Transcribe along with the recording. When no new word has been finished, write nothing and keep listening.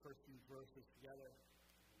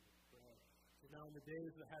Now in the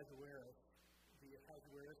days of Ahasuerus,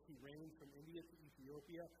 he reigned from India to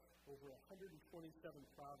Ethiopia over 127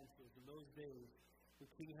 provinces. In those days, the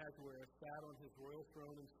King Ahasuerus sat on his royal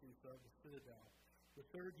throne in Susa, the citadel. The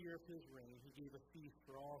third year of his reign, he gave a feast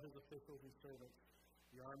for all his officials and servants.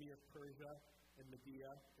 The army of Persia and Media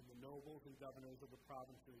and the nobles and governors of the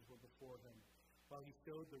provinces were before him, while he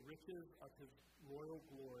showed the riches of his royal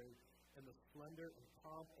glory and the splendor and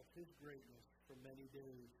pomp of his greatness for many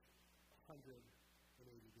days, 180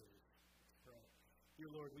 days. Let's pray.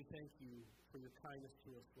 Dear Lord, we thank you for your kindness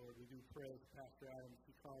to us, Lord. We do pray for Pastor Adams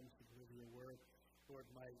who comes to deliver your word. Lord,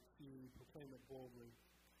 might he proclaim it boldly.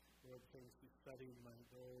 Lord, things he studied might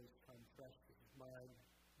those come fresh to his mind.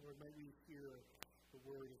 Lord, might we hear the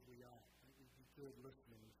word as we ought. Might we be good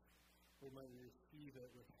listeners. Lord, might we receive it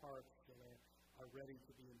with hearts that are ready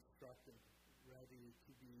to be instructed, ready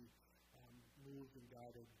to be moved and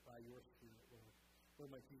guided by your Spirit, Lord.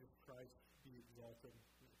 Lord, might Jesus Christ be exalted,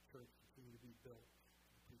 and the church continue to be built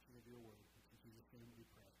to the preaching of your word. In Jesus' name we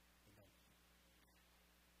pray. Amen.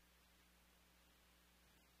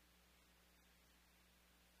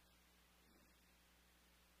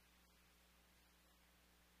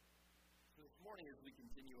 So this morning, as we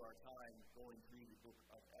continue our time going through the book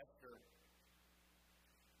of Esther,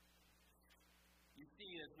 you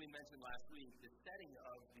see, as we mentioned last week, the setting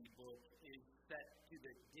of the book is set to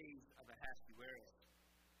the days of Ahasuerus.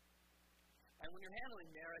 And when you're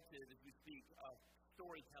handling narrative, as we speak of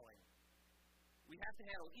storytelling, we have to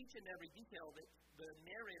handle each and every detail that the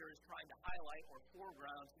narrator is trying to highlight or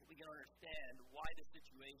foreground so that we can understand why the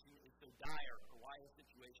situation is so dire or why the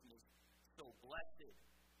situation is so blessed.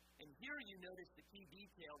 And here you notice the key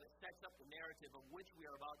detail that sets up the narrative of which we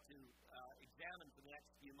are about to examine for the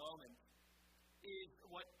next few moments is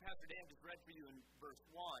what Pastor Dan just read for you in verse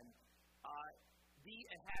 1. The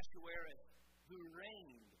Ahasuerus who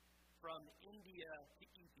reigned from India to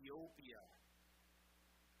Ethiopia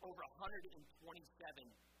over 127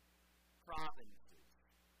 provinces.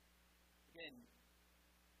 Again,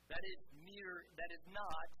 that is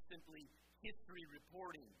not simply history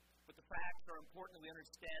reporting, but the facts are important that we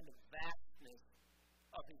understand the vastness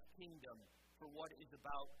of his kingdom for what is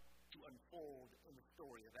about to unfold in the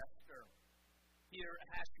story of Esther. Here,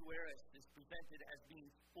 Ahasuerus is presented as being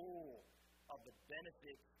full of the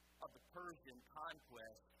benefits of the Persian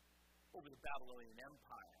conquest over the Babylonian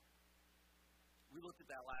Empire. We looked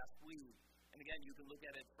at that last week, and again, you can look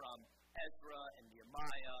at it from Ezra and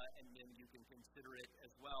Nehemiah, and then you can consider it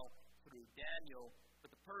as well through Daniel.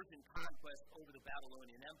 But the Persian conquest over the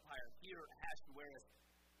Babylonian Empire, here Ahasuerus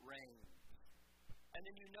reigned. And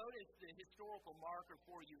then you notice the historical marker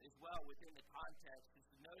for you as well within the context is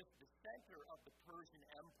to notice the center of the Persian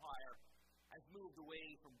Empire has moved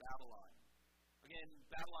away from Babylon. Again,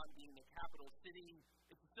 Babylon being the capital city,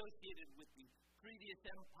 it's associated with the previous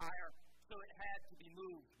empire, so it had to be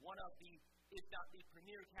moved. One of the, if not the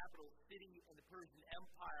premier capital city in the Persian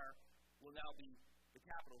Empire, will now be the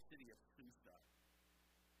capital city of Susa.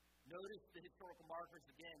 Notice the historical markers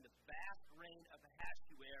again, the vast reign of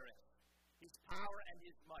Ahasuerus, his power and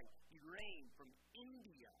his might. He reigned from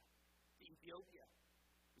India to Ethiopia.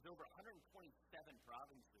 It was over 127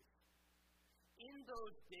 provinces. In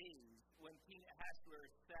those days, when King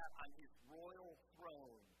Ahasuerus sat on his royal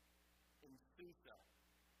throne in Susa,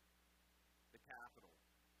 the capital.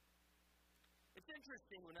 It's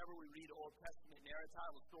interesting whenever we read Old Testament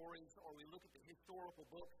narrative stories or we look at the historical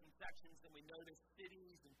books and sections and we notice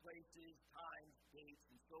cities and places, times, dates,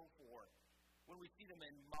 and so forth. When we see them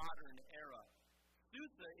in modern era,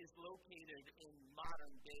 Susa is located in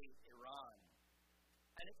modern-day Iran.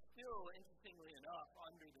 And it's still, interestingly enough,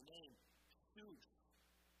 under the name Sus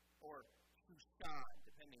or Shushan,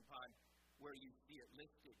 depending upon where you see it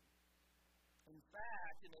listed. In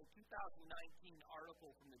fact, in a 2019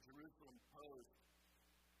 article from the Jerusalem Post,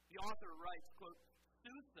 the author writes, quote,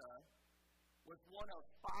 Susa was one of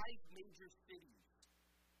 5 major cities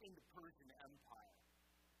in the Persian Empire,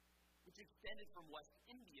 which extended from West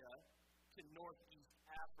India to Northeast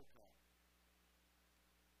Africa.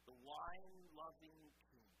 The wine-loving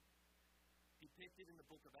king, depicted in the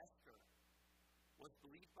book of Esther, was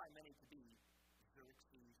believed by many to be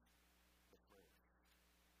Xerxes I.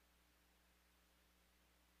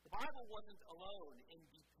 The Bible wasn't alone in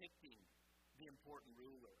depicting the important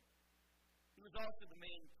ruler. He was also the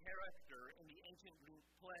main character in the ancient Greek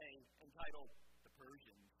play entitled The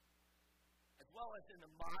Persians, as well as in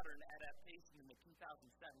the modern adaptation in the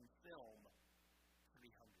 2007 film, 300.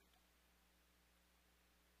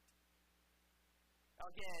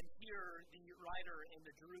 Again, here the writer in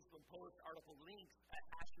the Jerusalem Post article links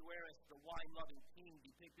Ahasuerus, the wine-loving king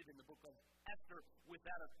depicted in the book of Esther, with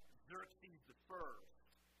that of Xerxes I.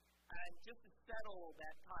 And just to settle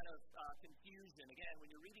that kind of confusion, again, when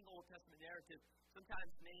you're reading Old Testament narratives,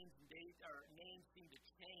 sometimes names and dates or names seem to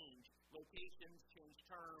change, locations change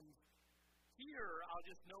terms. Here, I'll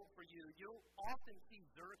just note for you, you'll often see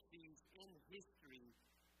Xerxes in history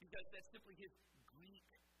because that's simply his Greek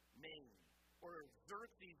name. Or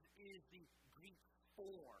Xerxes is the Greek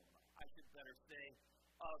form, I should better say,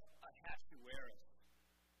 of Ahasuerus.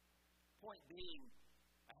 Point being,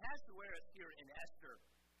 Ahasuerus here in Esther,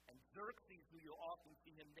 and Xerxes, who you'll often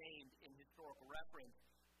see him named in historical reference,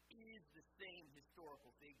 is the same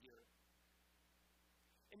historical figure.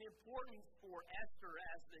 And the importance for Esther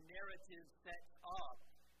as the narrative sets up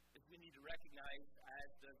is we need to recognize, as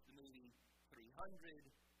does the movie 300,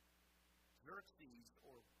 Xerxes,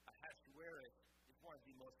 or Ahasuerus, is one of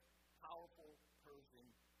the most powerful Persian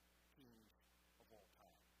kings of all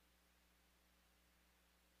time.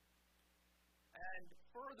 And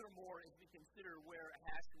furthermore, as we consider where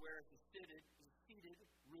Ahasuerus is seated,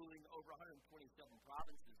 ruling over 127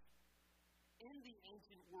 provinces, in the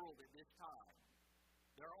ancient world at this time,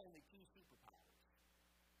 there are only two superpowers.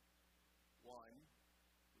 One,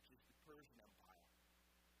 which is the Persian Empire,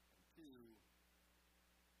 and two,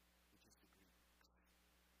 which is the Greeks.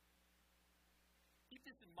 Keep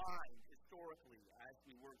this in mind historically as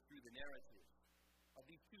we work through the narrative of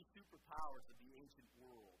these two superpowers of the ancient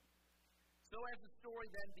world. So as the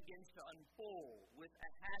story then begins to unfold with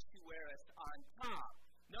Ahasuerus on top,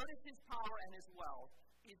 notice his power and his wealth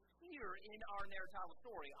is here in our narrative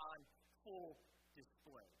story on full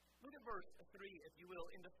display. Look at verse 3, if you will.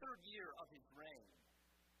 In the third year of his reign,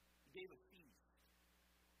 he gave a feast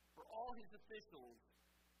for all his officials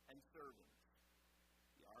and servants,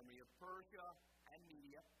 the army of Persia and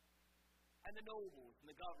Media, and the nobles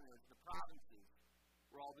and the governors, the provinces,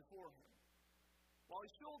 were all before him, while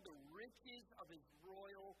he showed the riches of his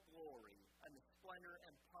royal glory and the splendor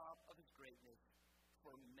and pomp of his greatness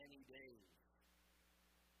for many days,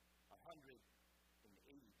 180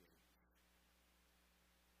 days.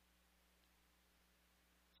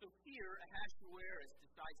 So here, Ahasuerus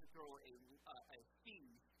decides to throw a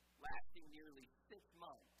feast lasting nearly 6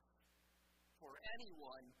 months for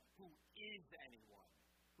anyone who is anyone,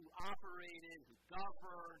 who operated, who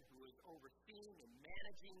governed, who was overseeing and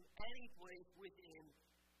managing any place within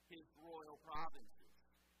his royal provinces.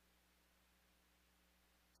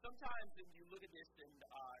 Sometimes when you look at this in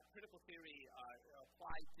critical theory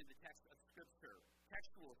applied to the text of Scripture,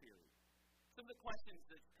 textual theory, some of the questions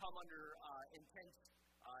that come under intense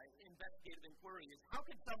investigative inquiry is, how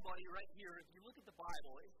can somebody right here, if you look at the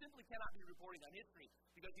Bible, it simply cannot be reporting on history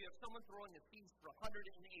because you have someone throwing a feast for 180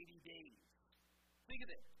 days. Think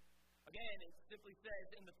of it. Again, it simply says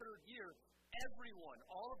in the third year, everyone,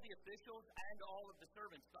 all of the officials and all of the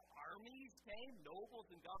servants, the armies came, nobles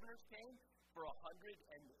and governors came for 180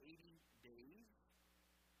 days.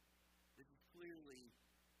 This is clearly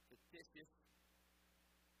fictitious.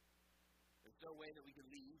 There's no way that we could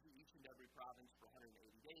leave each and every province for 180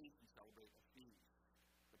 days and celebrate a feast.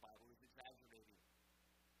 The Bible is exaggerating.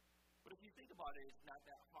 But if you think about it, it's not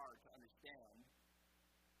that hard to understand.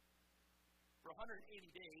 For 180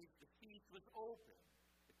 days, the feast was open.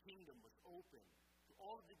 The kingdom was open to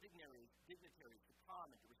all of the dignitaries to come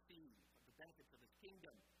and to receive the benefits of his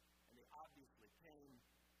kingdom. And they obviously came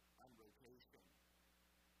on rotation.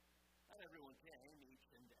 Not everyone came each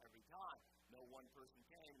and every time. No one person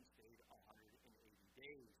came and stayed 180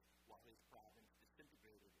 days while his province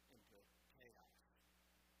disintegrated into chaos.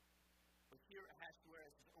 But here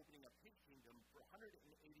Ahasuerus is opening up his kingdom for 180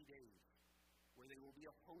 days, where they will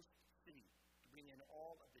be a host city to bring in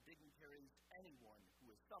all of the dignitaries, anyone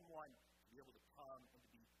who is someone, to be able to come and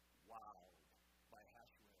to be wowed by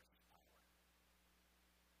Ahasuerus' power.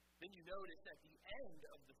 Then you notice at the end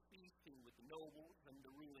of the feasting with the nobles and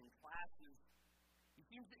the ruling classes, he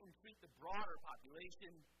seems to entreat the broader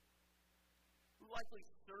population who likely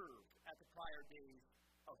served at the prior days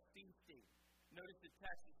of feasting. Notice the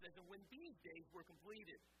text, it says, and when these days were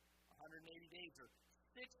completed, 180 days or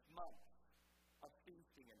 6 months of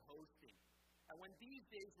feasting and hosting, and when these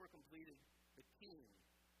days were completed, the king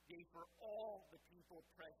gave for all the people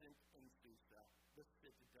present in Susa, the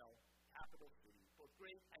citadel, capital city, both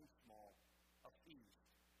great and small, a feast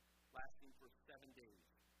lasting for 7 days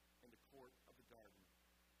in the court of the garden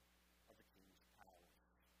of the king's palace.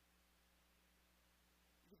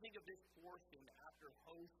 You can think of this portion after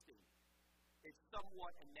hosting. It's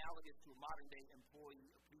somewhat analogous to a modern-day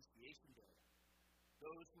employee appreciation day.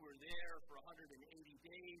 Those who are there for 180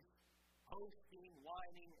 days hosting,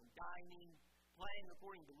 wining, and dining, playing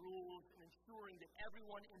according to the rules, and ensuring that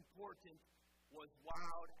everyone important was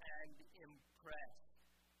wowed and impressed.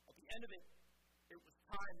 At the end of it, it was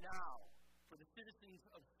time now for the citizens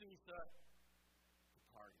of Susa to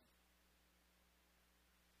party.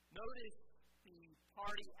 Notice the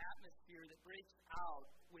party atmosphere that breaks out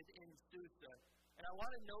within Susa. And I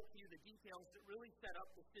want to note to you the details that really set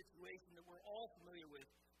up the situation that we're all familiar with,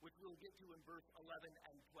 which we'll get to in verse 11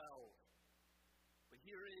 and 12. But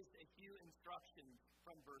here is a few instructions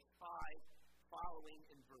from verse 5 following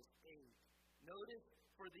in verse 8. Notice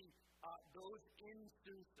for those in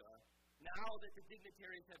Susa, now that the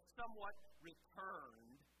dignitaries have somewhat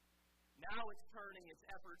returned, now it's turning its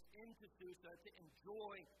efforts into Susa to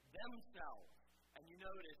enjoy themselves. And you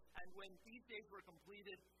notice, and when these days were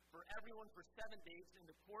completed for everyone for 7 days in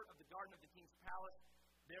the court of the garden of the king's palace,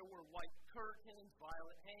 there were white curtains,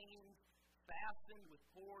 violet hangings, fastened with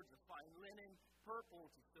cords of fine linen,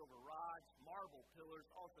 purple to silver rods, marble pillars,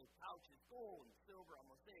 also couches, gold and silver on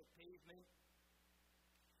mosaic pavement.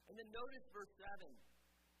 And then notice verse 7.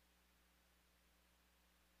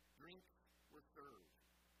 Drinks were served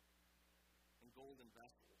in golden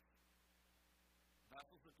vessels,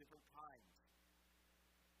 vessels of different kinds.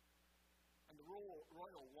 And the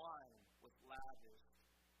royal wine was lavished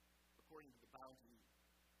according to the bounty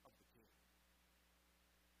of the king.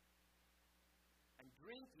 And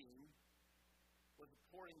drinking was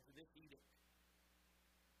according to this edict.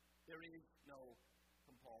 There is no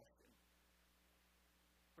compulsion.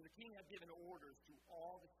 For the king had given orders to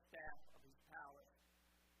all the staff of his palace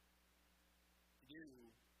to do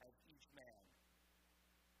as each man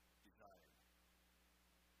desired.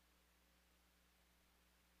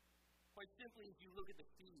 Quite simply, if you look at the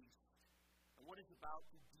feast and what is about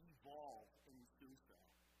to devolve in Susa,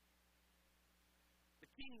 the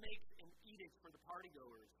king makes an edict for the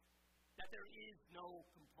partygoers that there is no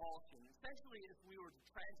compulsion. Essentially, if we were to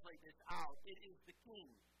translate this out, it is the king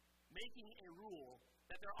making a rule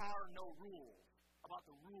that there are no rules about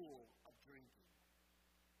the rule of drinking.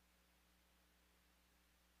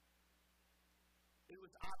 It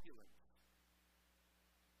was opulence.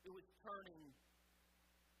 It was turning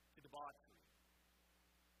to debauchery.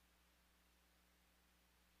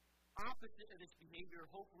 Opposite of this behavior,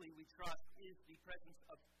 hopefully we trust, is the presence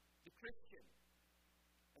of the Christian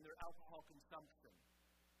and their alcohol consumption.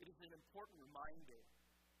 It is an important reminder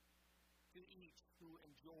to each who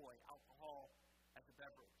enjoy alcohol as a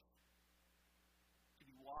beverage to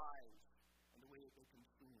be wise in the way that they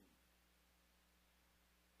consume,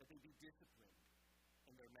 that they be disciplined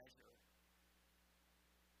in their measure,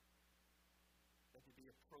 that they be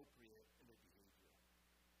appropriate in their behavior.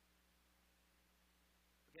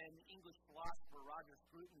 Again, the English philosopher Roger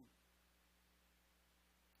Scruton,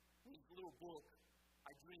 in his little book,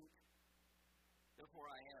 I Drink, Therefore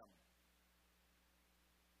I Am,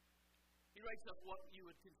 he writes up what you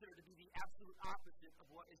would consider to be the absolute opposite of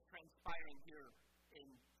what is transpiring here in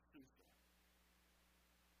Susa.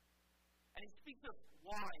 And he speaks of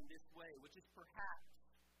wine this way, which is perhaps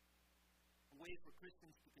a way for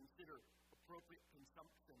Christians to consider appropriate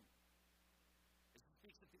consumption. As he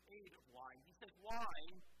speaks of the aid of wine, he says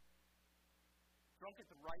wine drunk at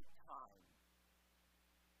the right time,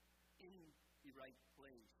 in the right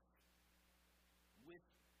place, with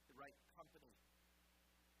the right company,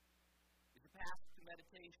 is a path to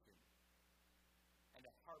meditation and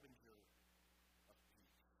a harbinger of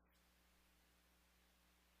peace.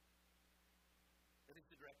 That is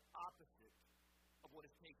the direct opposite of what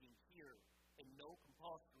is taking here in no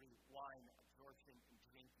compulsory wine absorption and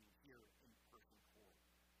drinking here in person court.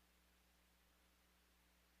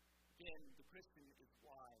 Again, the Christian is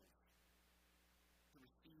wise to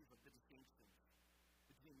receive of the distinctions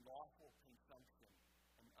between lawful consumption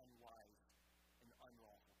and unwise and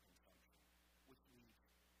unlawful consumption, which leads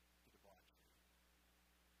to debauchery.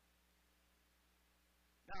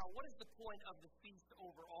 Now, what is the point of the feast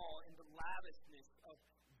overall in the lavishness of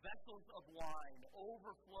vessels of wine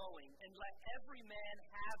overflowing, and let every man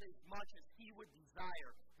have as much as he would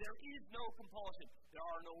desire? There is no compulsion. There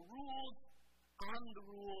are no rules on the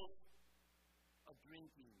rules of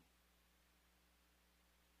drinking.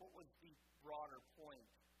 What was the broader point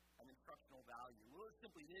and instructional value? Well, it's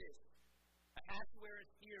simply this. Ahasuerus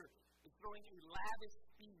here is throwing a lavish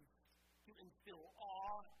feast to instill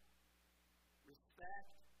awe,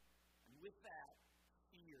 respect, and with that,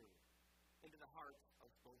 fear into the hearts of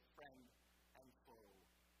both friend and foe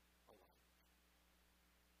alike.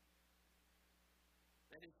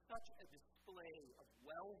 That is such a display of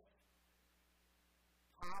wealth,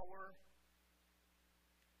 power,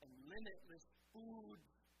 and limitless food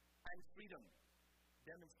and freedom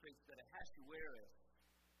demonstrates that Ahasuerus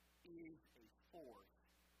is a force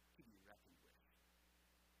to be reckoned with.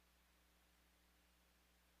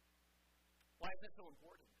 Why is that so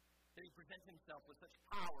important? That he presents himself with such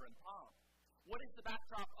power and pomp. What is the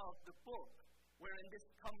backdrop of the book wherein this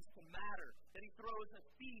comes to matter? That he throws a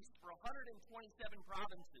feast for 127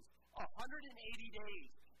 provinces, 180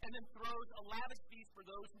 days, and then throws a lavish feast for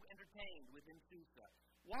those who entertained within Susa.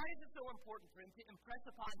 Why is it so important for him to impress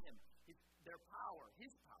upon him their power,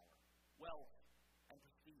 his power, wealth, and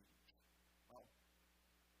prestige? Well,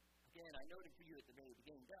 again, I noted for you at the very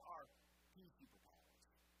beginning, there are two superpowers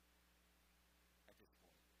at this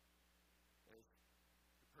point. There's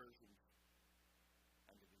the Persians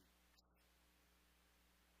and the Greeks.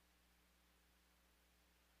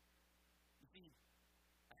 You see,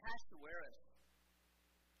 Ahasuerus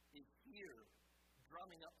is here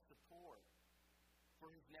drumming up support for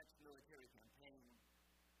his next military campaign,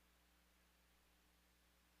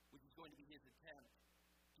 which is going to be his attempt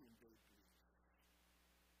to invade Greece.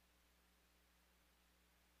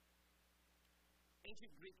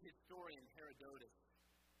 Ancient Greek historian Herodotus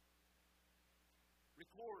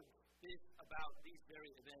records this about these very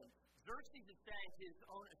events. Xerxes had sent his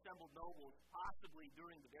own assembled nobles, possibly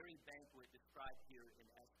during the very banquet described here in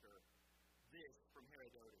Esther. This from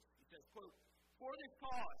Herodotus. He says, quote, "For this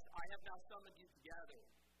cause I have now summoned you together,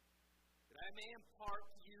 that I may impart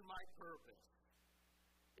to you my purpose.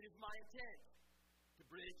 It is my intent to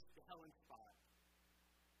bridge the Hellespont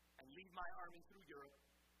and lead my army through Europe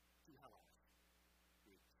to Hellas,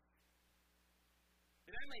 Greece.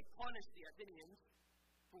 That I may punish the Athenians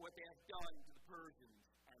for what they have done to the Persians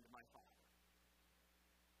and my father.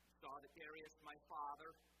 You saw that Darius, my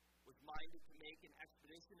father, was minded to make an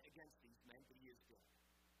expedition against these men, but he is dead.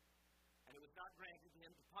 And it was not granted to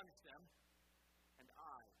him to punish them, and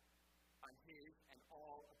I, on his and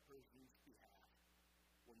all of Persia's behalf,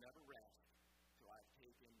 will never rest till I have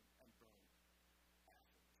taken and burned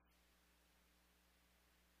Athens.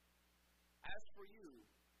 As for you,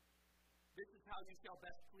 this is how you shall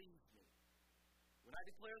best please me. When I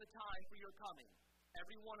declare the time for your coming,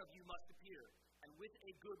 every one of you must appear, and with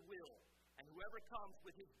a good will. And whoever comes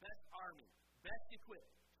with his best army, best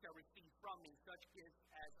equipped, shall receive from me such gifts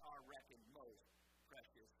as are reckoned most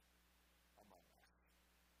precious among us."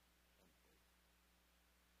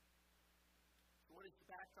 So what is the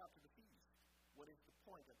backdrop to the feast? What is the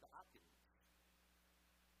point of the opulence?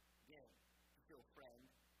 Again, to show friend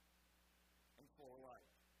and full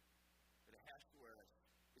life. That Ahasuerus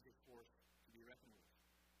is a force to be reckoned with.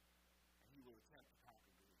 And he will attempt to conquer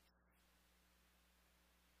Greece.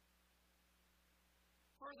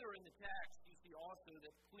 Further in the text, you see also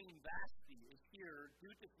that Queen Vashti is here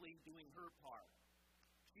dutifully doing her part.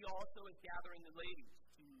 She also is gathering the ladies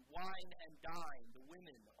to wine and dine, the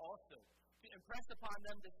women also, to impress upon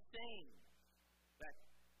them the same, that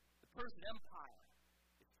the Persian Empire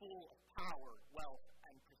is full of power, wealth,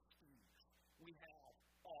 and prestige. We have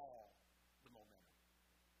all the momentum.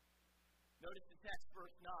 Notice the text,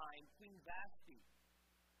 verse 9, Queen Vashti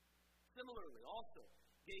similarly also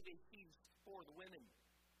gave a feast for the women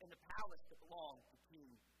in the palace that belonged to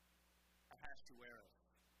King Ahasuerus.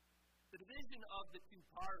 The division of the two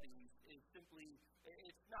parties is simply,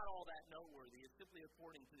 it's not all that noteworthy. It's simply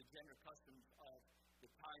according to the gender customs of the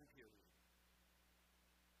time period.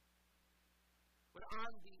 But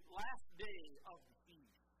on the last day of the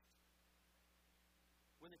feast,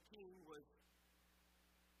 when the king was,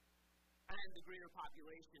 and the greater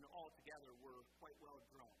population altogether were quite well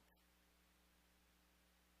drunk,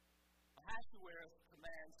 Ahasuerus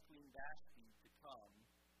commands Queen Vashti to come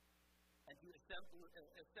and to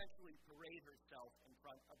essentially parade herself in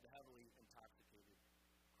front of the heavily intoxicated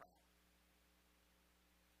crowd.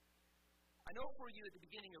 I know for you at the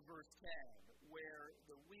beginning of verse 10, where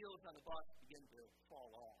the wheels on the bus begin to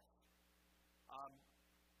fall off.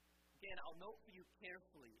 Again, I'll note for you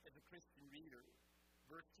carefully as a Christian reader,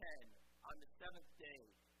 verse 10, on the seventh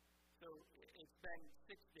day. So it's been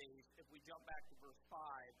 6 days. If we jump back to verse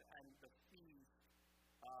 5, and the feast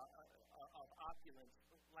of opulence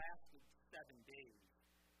lasted 7 days.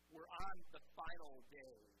 We're on the final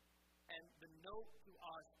day. And the note to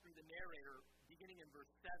us through the narrator, beginning in verse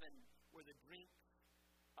 7, where the drinks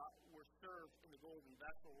were served in the golden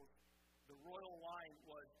vessels, the royal wine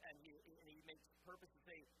was, and he makes purpose to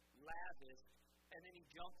say, lavish. And then he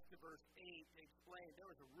jumps to verse 8 to explain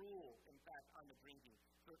there was a rule, in fact, on the drinking.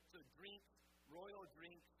 So drinks, royal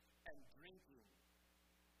drinks, and drinking.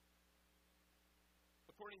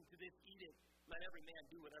 According to this edict, let every man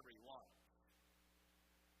do whatever he wants.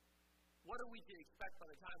 What are we to expect by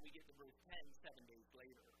the time we get to verse 10, 7 days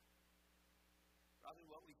later? Probably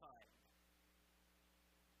what we find.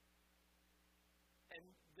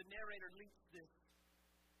 the narrator links this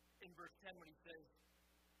in verse 10 when he says,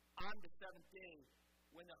 on the seventh day,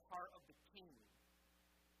 when the heart of the king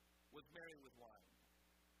was merry with wine.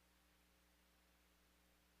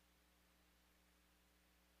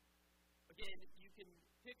 Again, you can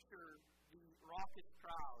picture the raucous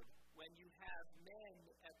crowd when you have men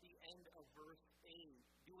at the end of verse 8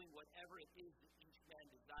 doing whatever it is that each man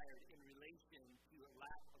desired in relation to a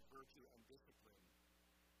lack of virtue and discipline.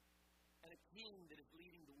 And a king that is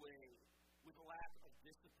leading the way with a lack of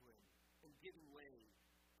discipline and giving way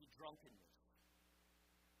to drunkenness.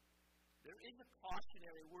 There is a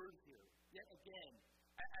cautionary word here. Yet again,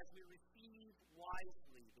 as we receive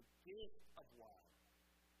wisely the gift of wine,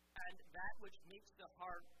 and that which makes the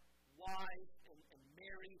heart wise and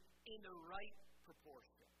merry in the right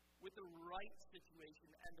proportion, with the right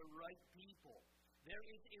situation and the right people, there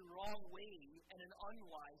is a wrong way and an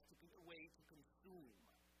unwise way to consume.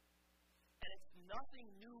 And it's nothing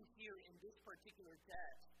new here in this particular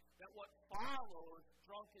text that what follows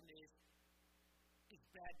drunkenness is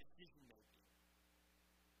bad decision making.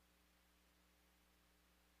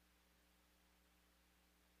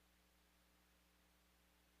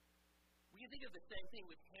 We can think of the same thing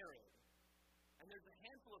with Herod. And there's a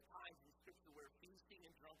handful of times in Scripture where feasting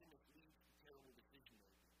and drunkenness leads to terrible decision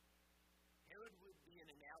making. Herod would be an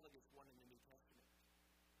analogous one in the New Testament,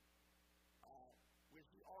 where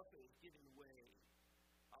he also is giving way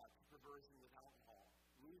to perversion with alcohol,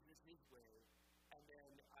 loses his way, and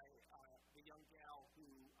then the young gal who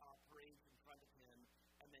parades in front of him,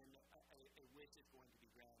 and then a wish is going to be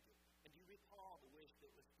granted. And do you recall the wish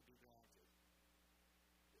that was to be granted?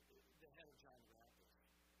 The head of John the Baptist.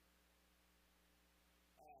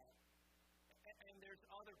 And there's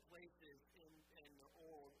other places in the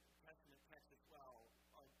Old Testament text as well.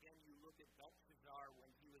 Again, you look at Belshazzar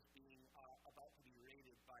when he was being about to be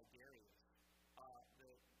raided by Darius,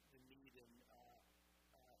 the Median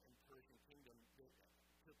and Persian kingdom that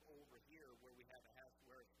took over here, where we have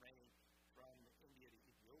Ahasuerus reign from India to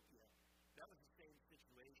Ethiopia. That was the same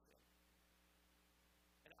situation.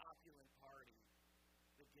 An opulent party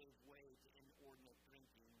that gave way to inordinate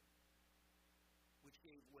drinking, which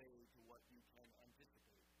gave way to what you can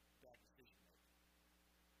anticipate, bad decision making.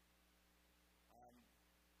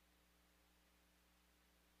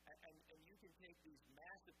 And you can take these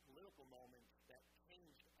massive political moments that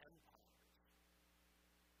changed empires,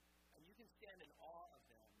 and you can stand in awe of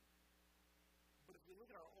them. But if we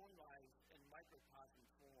look at our own lives in microcosm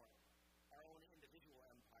form, our own individual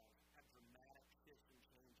empires have dramatic shifts and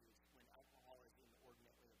changes when alcohol is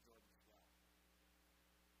inordinately absorbed as well.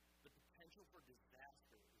 The potential for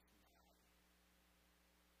disaster is now.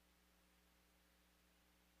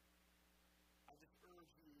 I just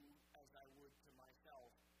urge you, as I would to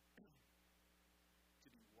myself, to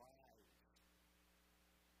be wise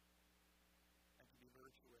and to be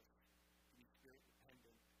virtuous, to be spirit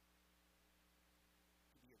dependent,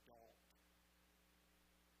 to be adult,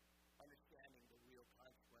 understanding the real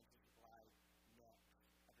consequences of life next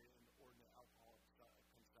of an inordinate alcohol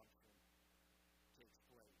consumption takes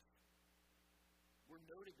place. We're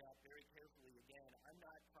noted that very carefully again. I'm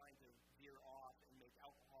not trying to veer off and make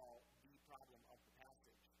alcohol the problem of the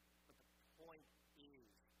passage, but the point is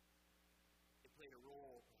it played a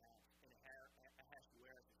role, perhaps, in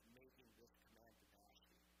Ahasuerus making this command to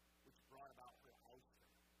Vashti, which brought about her ouster,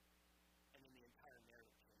 and then the entire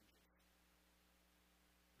narrative changes.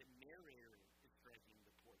 The narrator is striking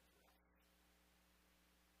the chord for us.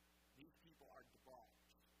 These people are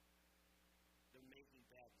debauched. They're making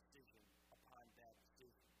bad decision upon bad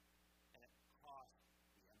decision, and it cost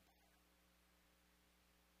the empire.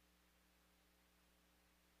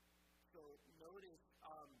 So notice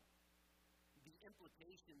the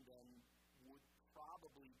implication then would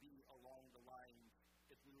probably be along the lines,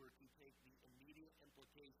 if we were to take the immediate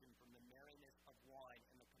implication from the merriness of wine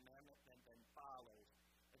and the commandment that then follows,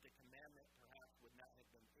 that the commandment perhaps would not have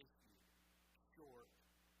been issued short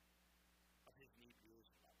of his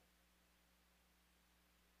inebriation level.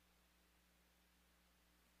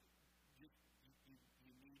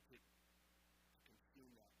 You need to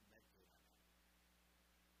consume that and meditate on that.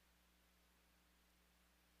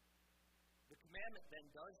 The commandment then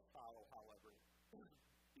does follow, however,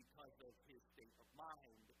 because of his state of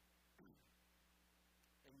mind.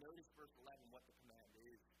 And notice verse 11 what the command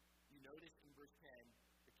is. You notice in verse 10,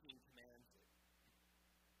 the king commands it.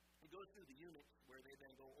 He goes through the eunuchs, where they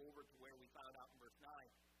then go over to where we found out in verse 9,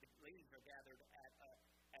 the ladies are gathered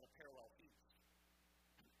at a parallel feast.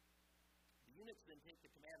 The eunuchs then take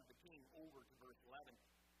the command of the king over to verse 11,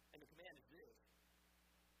 and the command is this: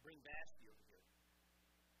 bring Vashti over here.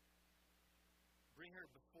 Bring her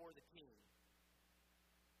before the king.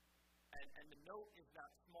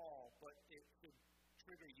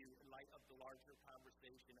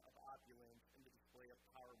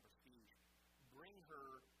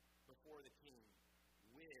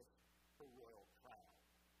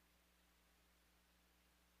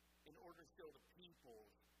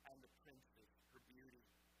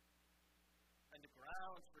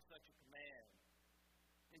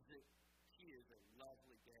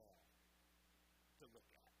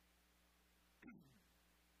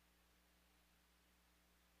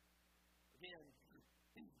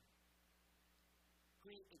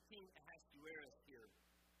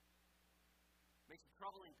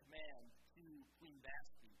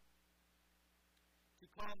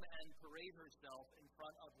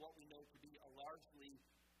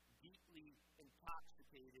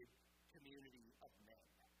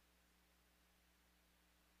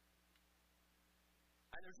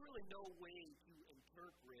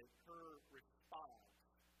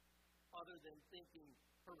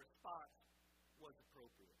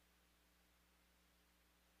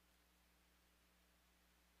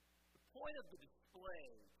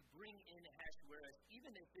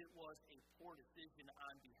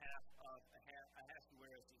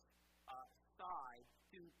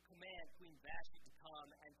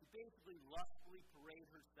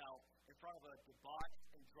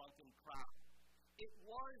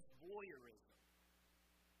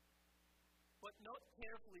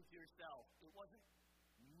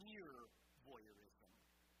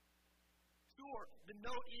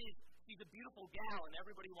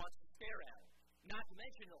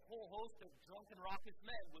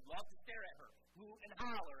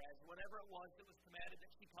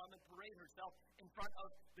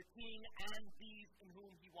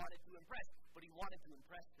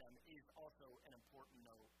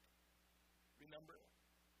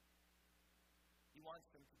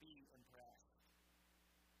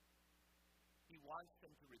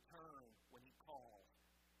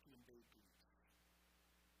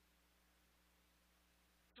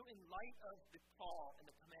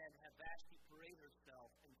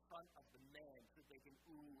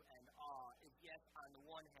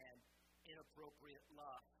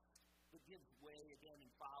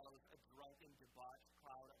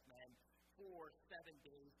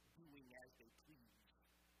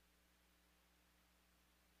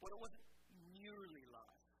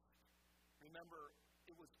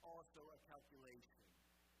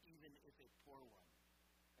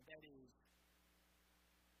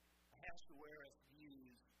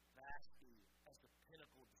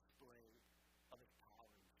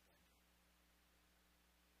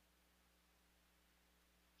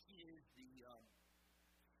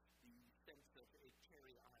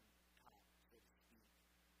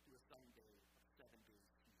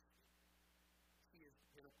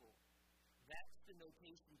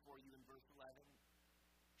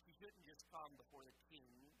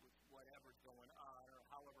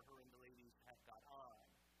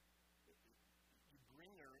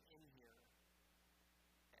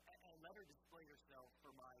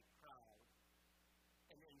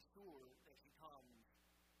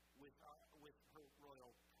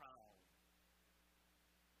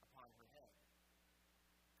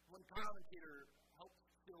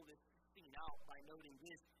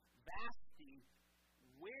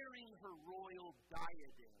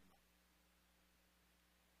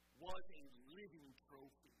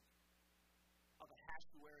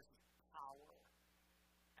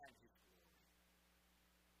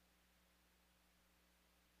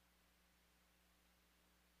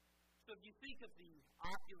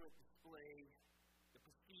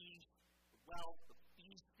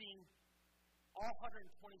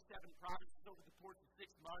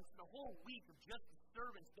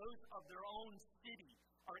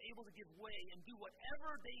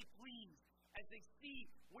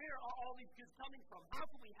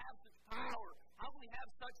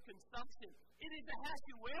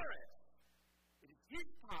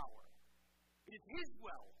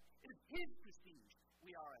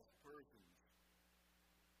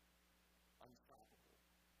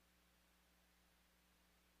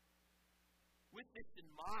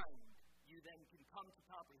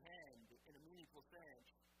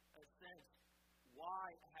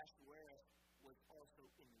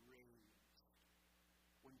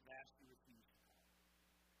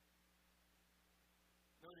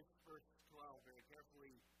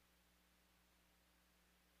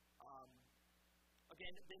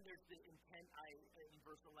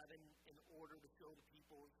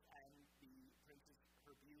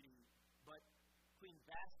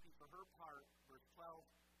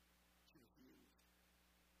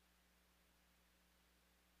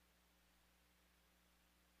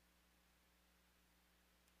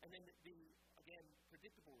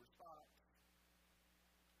 unpredictable response,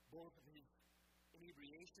 both of his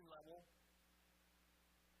inebriation level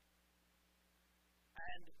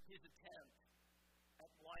and his attempt at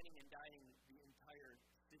wining and dining the entire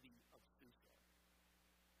city of Susa.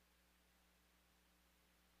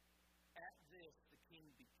 At this, the king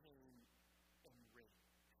became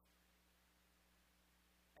enraged,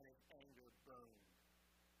 and his anger burned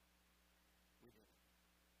within him.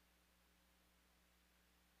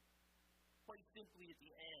 Quite simply, at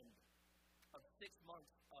the end of 6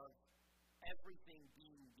 months of everything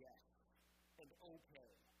being yes and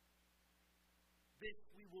okay, this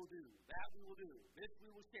we will do, that we will do, this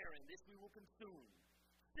we will share in, this we will consume.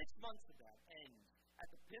 6 months of that ends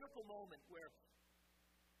at the pinnacle moment where,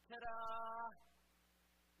 ta-da!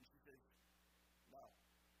 And she says, no.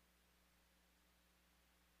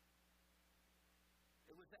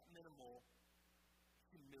 It was that minimal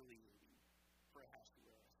humiliating for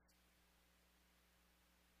Ahasuerus.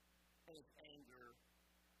 And his anger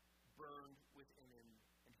burned within him,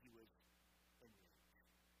 and he was enraged.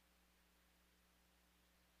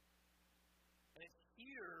 And it's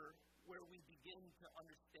here where we begin to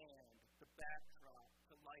understand the backdrop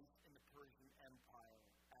to life in the Persian Empire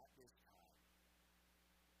at this time.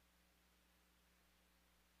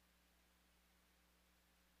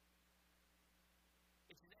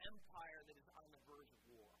 It's an empire that is on the verge of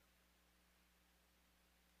war.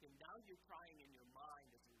 And now you're trying in your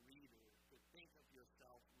mind as a reader to think of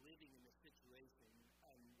yourself living in this situation,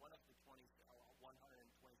 and one of the 127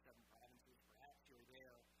 provinces, perhaps you're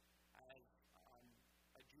there as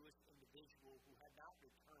a Jewish individual who had not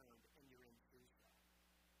returned, and you're in Susa.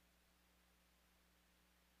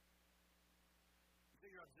 So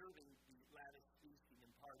you're observing the lavish feasting and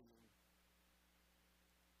partying,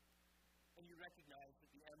 and you recognize that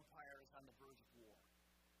the empire is on the verge of war.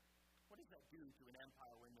 What does that do to an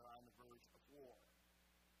empire when they're on the verge of war?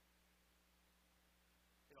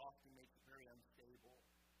 It often makes it very unstable.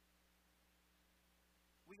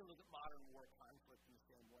 We can look at modern war conflict in the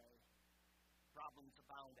same way. Problems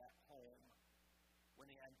abound at home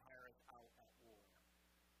when the empire is out at war.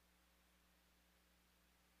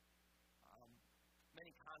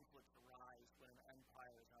 Many conflicts arise when an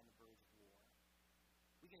empire is on the verge of war.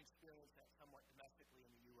 We can experience that somewhat domestically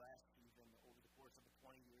in the U.S. even over the course of a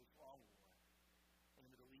 20-year-long war in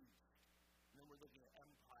the Middle East. And then we're looking at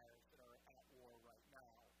empires that are at war right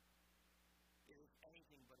now. It is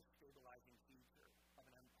anything but a stabilizing feature of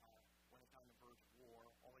an empire when it's on the verge of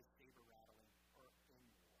war, always saber-rattling, or in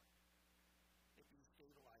war. It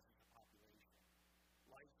destabilizes the population.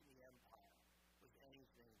 Life in the empire was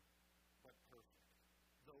anything but perfect,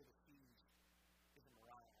 though the siege is a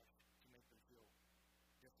mirage to make them feel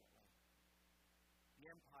differently.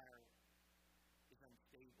 The empire is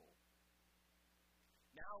unstable.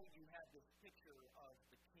 Now you have this picture of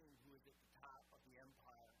the king who is at the top of the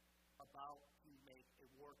empire, about to make a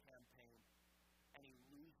war campaign, and he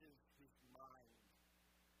loses his mind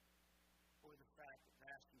over the fact that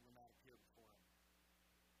Vashti will not appear before him.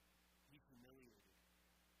 He's humiliated.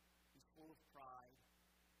 He's full of pride,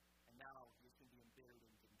 and now he is going to be embittered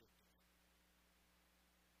and vindictive.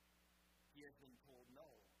 He has been told no.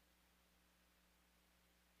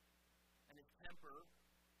 And his temper,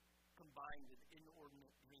 combined with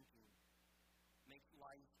inordinate drinking, makes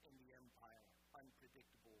life in the empire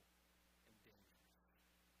unpredictable and dangerous.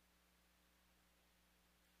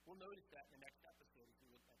 We'll notice that in the next episode as we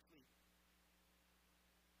look next week.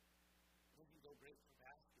 It doesn't go great for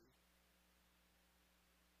Vashti.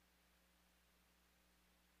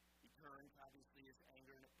 He turns, obviously, his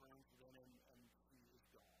anger, and it burns within him, and he is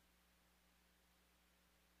gone.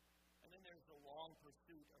 And then there's a long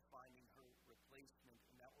pursuit of finding her replacement,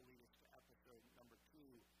 and that will lead us to episode number 2.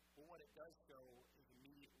 But what it does show is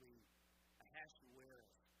immediately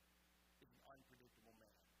Ahasuerus is an unpredictable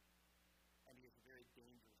man, and he is a very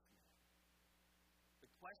dangerous man.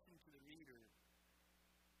 The question to the reader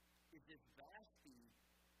is, if Vashti,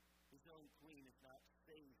 his own queen, is not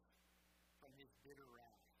safe from his bitter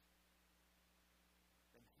wrath,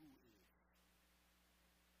 then who is?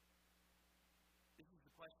 This is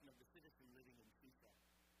the question of the citizen living in Susa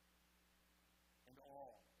and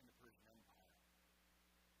all in the Persian Empire.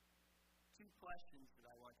 2 questions that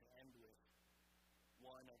I want to end with,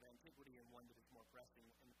 one of antiquity and one that is more pressing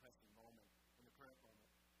in the present moment, in the current moment.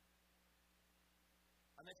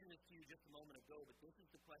 I mentioned this to you just a moment ago, but this is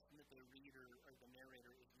the question that the reader or the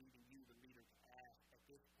narrator is leaving you, the reader, to ask at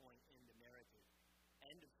this point in the narrative.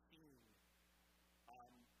 End of scene.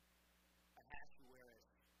 Ahasuerus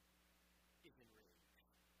is enraged.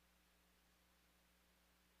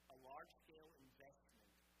 A large-scale investment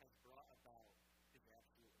has brought about his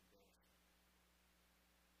absolute embarrassment.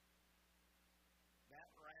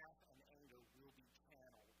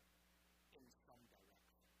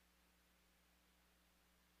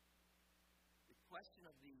 question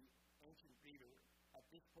of the ancient reader at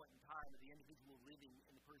this point in time, of the individual living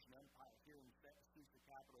in the Persian Empire here in Susa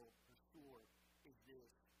capital, Persur, is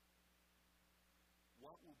this: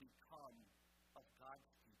 what will become of God's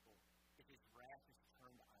people if his wrath is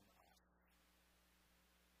turned on us?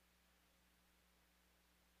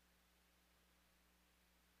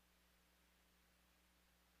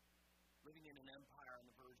 Living in an empire on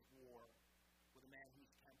the verge of war, with a man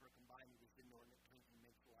whose temper combined with his inordinate drinking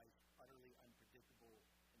makes life utterly unpredictable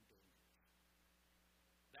and dangerous.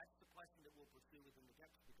 That's the question that we'll pursue within the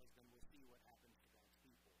text, because then we'll see what happens to God's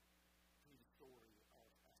people through the story of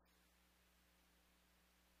Esther.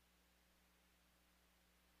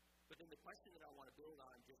 But then the question that I want to build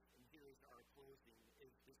on, just and here is our closing,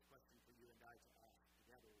 is this question for you and I to ask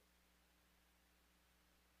together.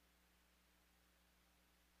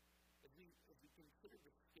 As we consider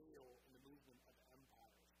the scale and the movement of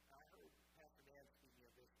empires, I heard Pastor Dan speaking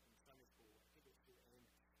of this in Sunday school. I think it was through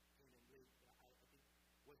Amos, came in late, but I think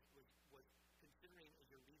was considering, as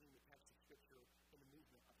you're reading the text of Scripture, in the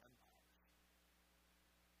movement of empires.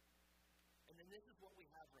 And then this is what we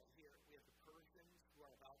have right here. We have the Persians who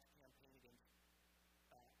are about to campaign against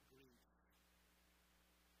Greece.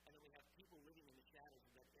 And then we have people living in the shadows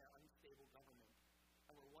of that unstable government.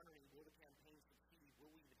 And we're wondering, will the campaign succeed?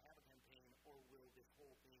 Will we even have a campaign? Or will this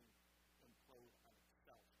whole thing implode on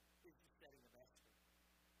itself? Is the setting of Esther.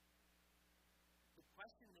 The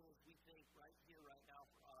question then is, we think right here, right now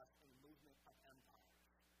for us, in the movement of empires.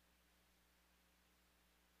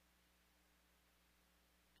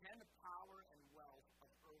 Can the power and wealth of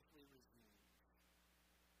earthly regimes,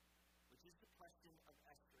 which is the question of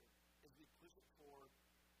Esther, as we push it forward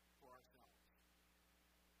for ourselves,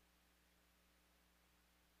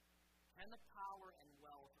 can the power and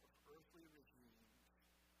wealth of earthly regimes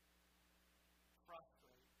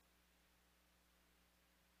frustrate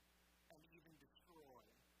and even destroy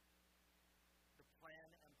the plan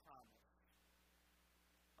and promise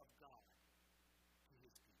of God to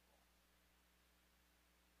his people?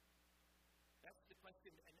 That's the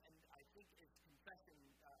question, and I think as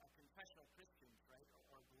confessional Christians, right,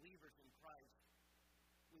 or believers in Christ,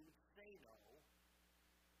 we would say no,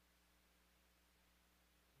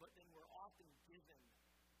 but then we're often given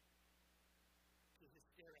to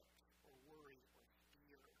hysterics or worry or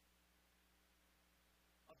fear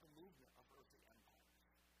of the movement of earthly empires.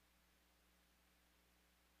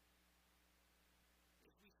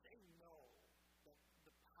 If we say no, that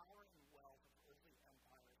the power and wealth of earthly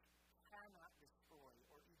empires cannot destroy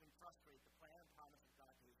or even frustrate the plan and promise of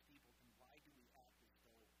God to his people, then why do we act as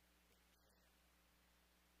though they can?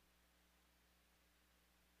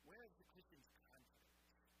 Where is the Christian's confidence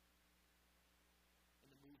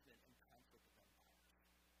in the movement and conflict of empires?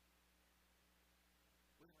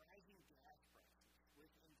 With rising gas prices,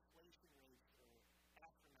 with inflation rates that are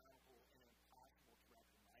astronomical and impossible to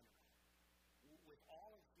wrap your mind around, with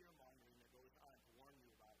all of fear-mongering that goes on to warn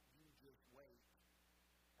you about, you just wait.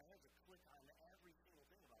 And there's a click on every single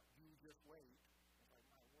thing about, you just wait. It's like,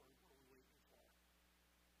 my word, what are we waiting for?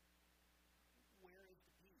 Where is the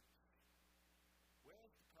peace? Where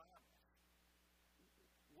is the promise?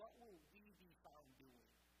 What will we be found doing,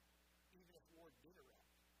 even if war did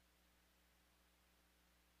erupt?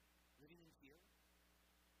 Living in fear?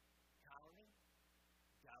 Cowering?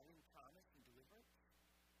 Doubting promise and deliverance?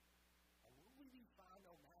 Or will we be found,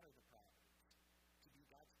 no matter the providence, to be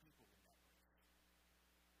God's people in that place?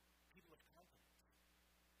 People of confidence,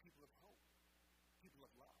 people of hope, people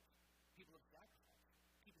of love, people of sacrifice,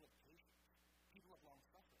 people of patience, people of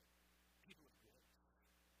long-suffering, people of grace.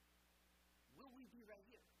 Will we be right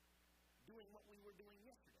here, doing what we were doing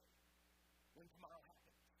yesterday, when tomorrow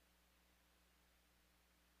happens?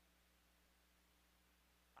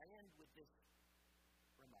 I end with this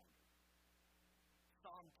reminder.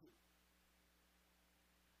 Psalm 2.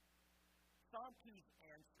 Psalm 2's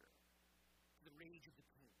answer to the rage of the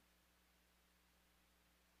king,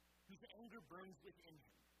 whose anger burns within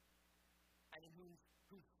him, and in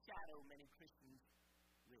whose shadow many Christians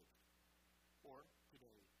live, or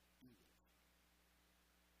today do live.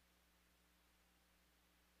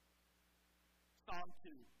 Psalm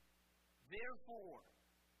 2. Therefore,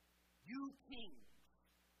 you kings,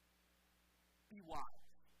 be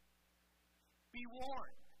wise. Be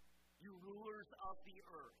warned, you rulers of the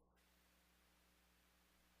earth.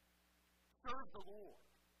 Serve the Lord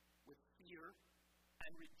with fear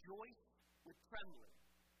and rejoice with trembling.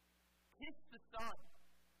 Kiss the Son,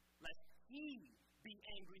 lest he be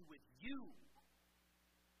angry with you,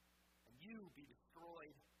 and you be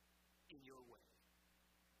destroyed in your way.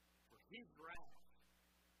 For his wrath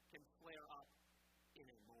can flare up in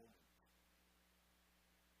a moment.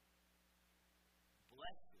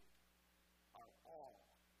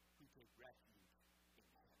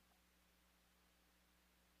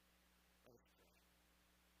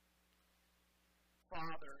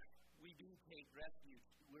 Father, we do take refuge.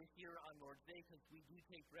 We're here on Lord's Day because we do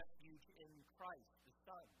take refuge in Christ, the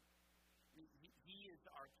Son. He is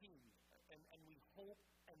our King, and we hope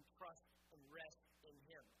and trust and rest in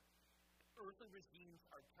Him. Earthly regimes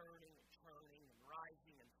are turning and churning and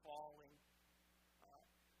rising and falling,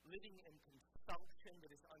 living in consumption that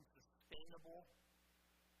is unsustainable,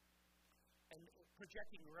 and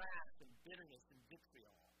projecting wrath and bitterness and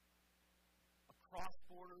vitriol. Across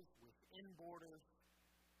borders, within borders,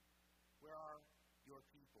 where are your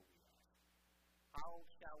people, we ask? How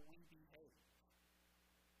shall we behave?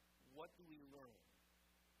 What do we learn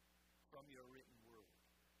from your written word?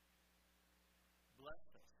 Bless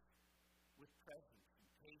us with presence and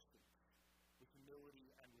patience, with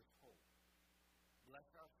humility and with hope. Bless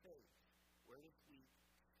our faith, where this week,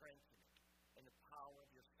 strengthen it in the power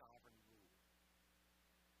of your sovereign rule.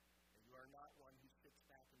 And you are not one who sits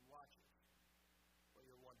back and watches, but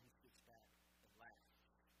you're one who sits back and laughs.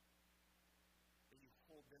 That you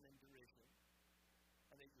hold them in derision,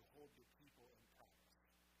 and that you hold your people in